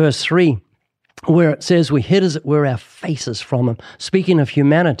looking at verse 3, where it says, we hid as it were our faces from him, speaking of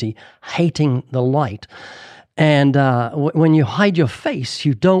humanity, hating the light. And when you hide your face,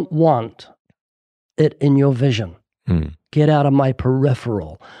 you don't want it in your vision. Get out of my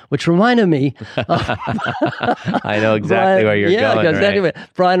peripheral, which reminded me of I know exactly where you're going. Exactly where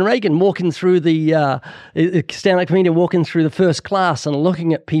Brian Reagan walking through the stand-up comedian walking through the first class and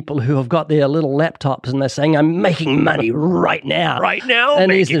looking at people who have got their little laptops and they're saying, I'm making money right now. Right now?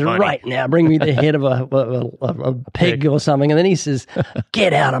 And he says, right now, bring me the head of a pig or something. And then he says,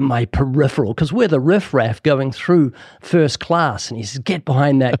 get out of my peripheral, because we're the riffraff going through first class. And he says, get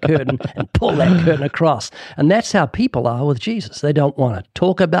behind that curtain and pull that curtain across. And that's how people are with Jesus. They don't want to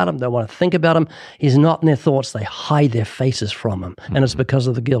talk about him. They want to think about him. He's not in their thoughts. They hide their faces from him. And it's because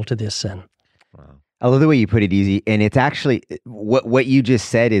of the guilt of their sin. I love the way you put it, Easy. And it's actually what you just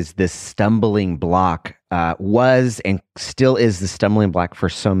said is the stumbling block was and still is the stumbling block for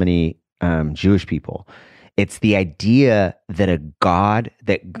so many Jewish people. It's the idea that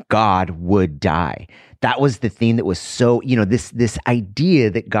God would die. That was the thing that was so, this idea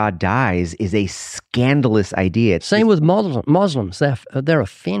that God dies is a scandalous idea. Same with Muslims. They're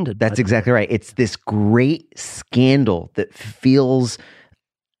offended. That's exactly right. It's this great scandal that feels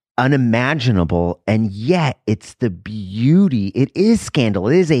unimaginable, and yet it's the beauty. It is scandal.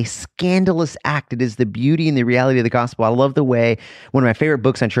 It is a scandalous act. It is the beauty and the reality of the gospel. I love the way, one of my favorite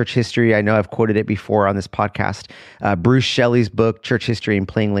books on church history, I know I've quoted it before on this podcast, Bruce Shelley's book, Church History in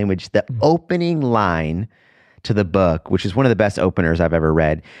Plain Language, the opening line to the book, which is one of the best openers I've ever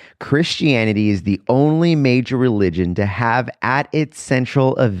read. Christianity is the only major religion to have at its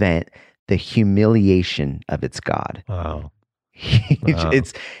central event the humiliation of its God. Wow. Wow.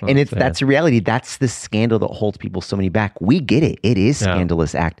 That's a reality. That's the scandal that holds people so many back. We get it. It is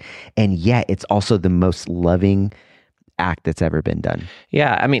scandalous act. And yet it's also the most loving act that's ever been done.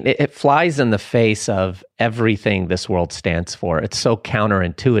 Yeah. I mean, it flies in the face of everything this world stands for. It's so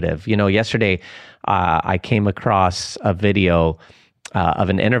counterintuitive. Yesterday I came across a video of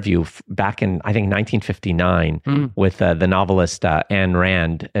an interview back in, I think, 1959 with the novelist Ayn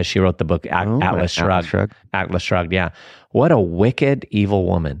Rand, as she wrote the book Atlas Shrugged. Atlas Shrugged, yeah. What a wicked, evil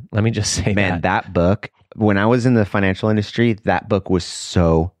woman. Let me just say that book, when I was in the financial industry, that book was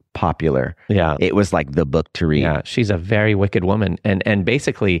so popular. Yeah. It was like the book to read. Yeah, she's a very wicked woman. And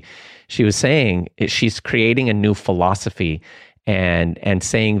basically, she was saying she's creating a new philosophy and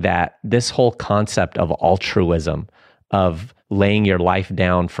saying that this whole concept of altruism, of laying your life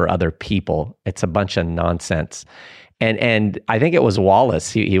down for other people, it's a bunch of nonsense. And I think it was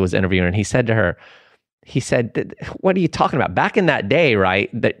Wallace he was interviewing, and he said to her, what are you talking about? Back in that day, right,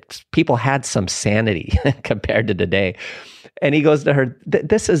 that people had some sanity compared to today. And he goes to her,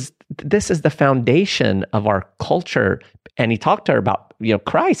 this is the foundation of our culture. And he talked to her about,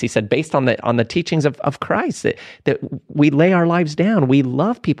 Christ. He said, based on the teachings of Christ, that we lay our lives down, we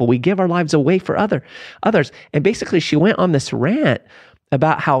love people, we give our lives away for others. And basically she went on this rant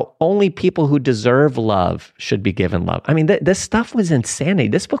about how only people who deserve love should be given love. I mean, this stuff was insanity.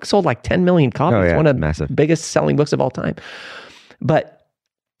 This book sold like 10 million copies. Oh, yeah. One of Massive. the biggest selling books of all time. But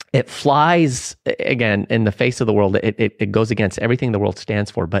it flies, again, in the face of the world. It goes against everything the world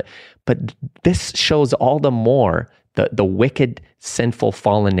stands for. But this shows all the more the wicked, sinful,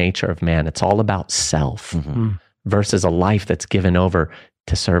 fallen nature of man. It's all about self versus a life that's given over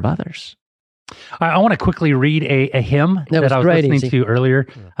to serve others. I want to quickly read a hymn that I was listening to earlier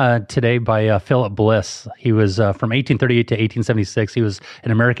today by Philip Bliss. He was from 1838 to 1876. He was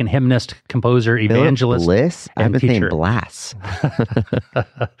an American hymnist, composer, evangelist, Philip Bliss? and I've been teacher. saying Blass.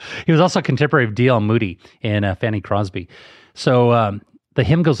 He was also a contemporary of D.L. Moody and Fanny Crosby. So the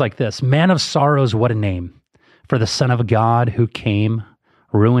hymn goes like this: Man of sorrows, what a name for the Son of God who came,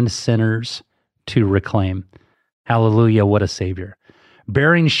 ruined sinners to reclaim. Hallelujah, what a Savior.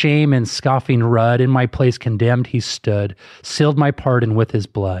 Bearing shame and scoffing rud, in my place condemned he stood, sealed my pardon with his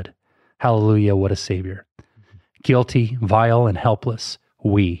blood. Hallelujah, what a Savior. Guilty, vile, and helpless,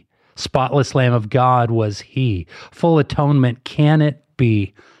 we. Spotless Lamb of God was he. Full atonement can it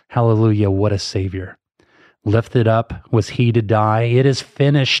be. Hallelujah, what a Savior. Lifted up was he to die. It is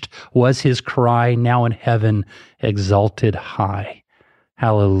finished was his cry, now in heaven exalted high.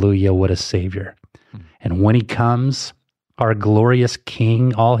 Hallelujah, what a Savior. And when he comes, our glorious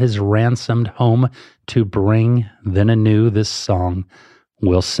King, all his ransomed home to bring, then anew this song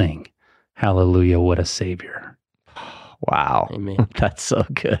we'll sing. Hallelujah, what a Savior. Wow. Amen. That's so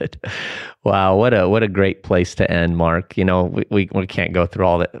good. Wow, what a great place to end, Mark. We can't go through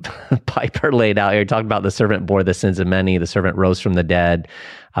all that Piper laid out here. He talked about the servant bore the sins of many, the servant rose from the dead,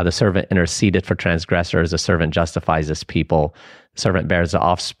 the servant interceded for transgressors, the servant justifies his people, the servant bears the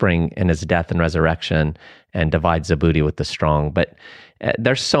offspring in his death and resurrection, and divides the booty with the strong. But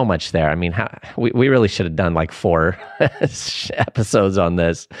there's so much there. I mean, we really should have done like 4 episodes on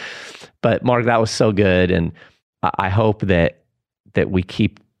this. But Mark, that was so good. And I hope that we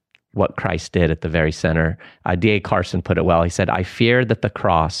keep what Christ did at the very center. D.A. Carson put it well. He said, I fear that the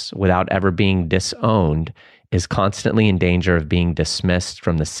cross, without ever being disowned, is constantly in danger of being dismissed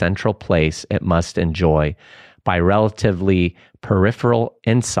from the central place it must enjoy by relatively peripheral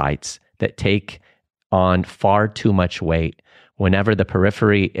insights that take on far too much weight. Whenever the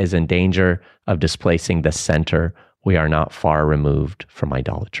periphery is in danger of displacing the center, we are not far removed from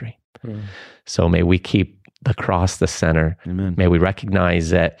idolatry. So may we keep the cross the center. Amen. May we recognize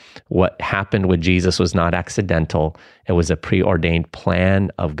that what happened with Jesus was not accidental. It was a preordained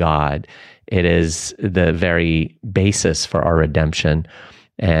plan of God. It is the very basis for our redemption.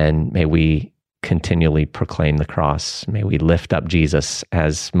 And may we continually proclaim the cross. May we lift up Jesus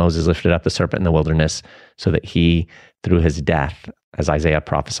as Moses lifted up the serpent in the wilderness, so that he, through his death, as Isaiah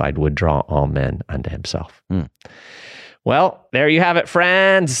prophesied, would draw all men unto himself. Well, there you have it,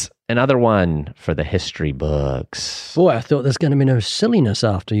 friends. Another one for the history books. Boy, I thought there's going to be no silliness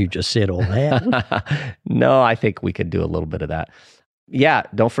after you just said all that. No, I think we could do a little bit of that. Yeah,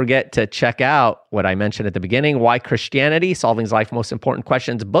 don't forget to check out what I mentioned at the beginning, Why Christianity, Solving Life's Most Important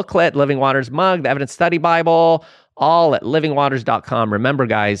Questions booklet, Living Waters mug, the Evidence Study Bible, all at livingwaters.com. Remember,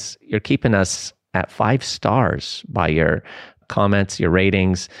 guys, you're keeping us at 5 stars by your comments, your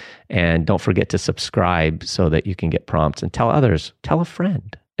ratings, and don't forget to subscribe so that you can get prompts, and tell others, tell a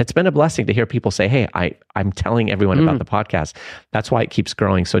friend. It's been a blessing to hear people say, hey, I'm telling everyone about the podcast. That's why it keeps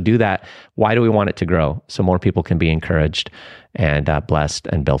growing. So do that. Why do we want it to grow? So more people can be encouraged and blessed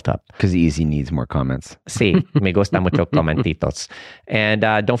and built up. Because Easy needs more comments. Sí, me gusta mucho comentitos. And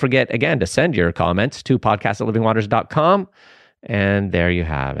don't forget, again, to send your comments to podcast@livingwaters.com. And there you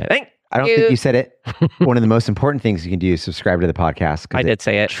have it. I don't think you said it. One of the most important things you can do is subscribe to the podcast. I did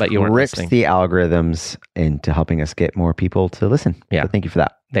say it, but you weren't listening. Tricks the algorithms into helping us get more people to listen. Yeah. So thank you for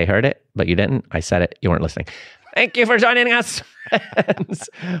that. They heard it, but you didn't. I said it. You weren't listening. Thank you for joining us, friends.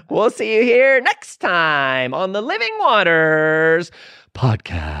 We'll see you here next time on the Living Waters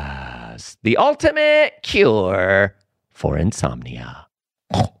podcast, the ultimate cure for insomnia.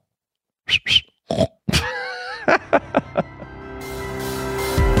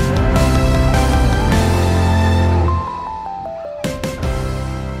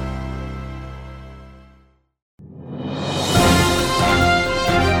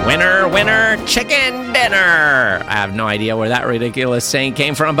 Winner, winner, chicken dinner. I have no idea where that ridiculous saying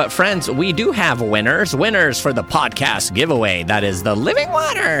came from, but friends, we do have winners for the podcast giveaway. That is the Living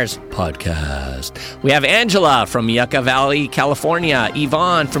Waters podcast. We have Angela from Yucca Valley, California,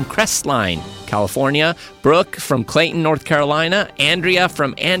 Yvonne from Crestline, California, Brooke from Clayton, North Carolina, Andrea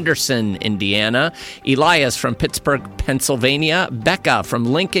from Anderson, Indiana, Elias from Pittsburgh, Pennsylvania, Becca from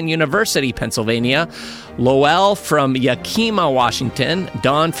Lincoln University, Pennsylvania, Lowell from Yakima, Washington,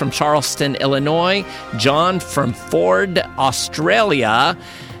 Don from Charleston, Illinois, John from Ford, Australia,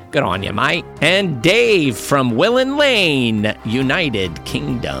 good on you, mate, and Dave from Willen Lane, United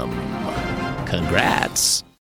Kingdom. Congrats.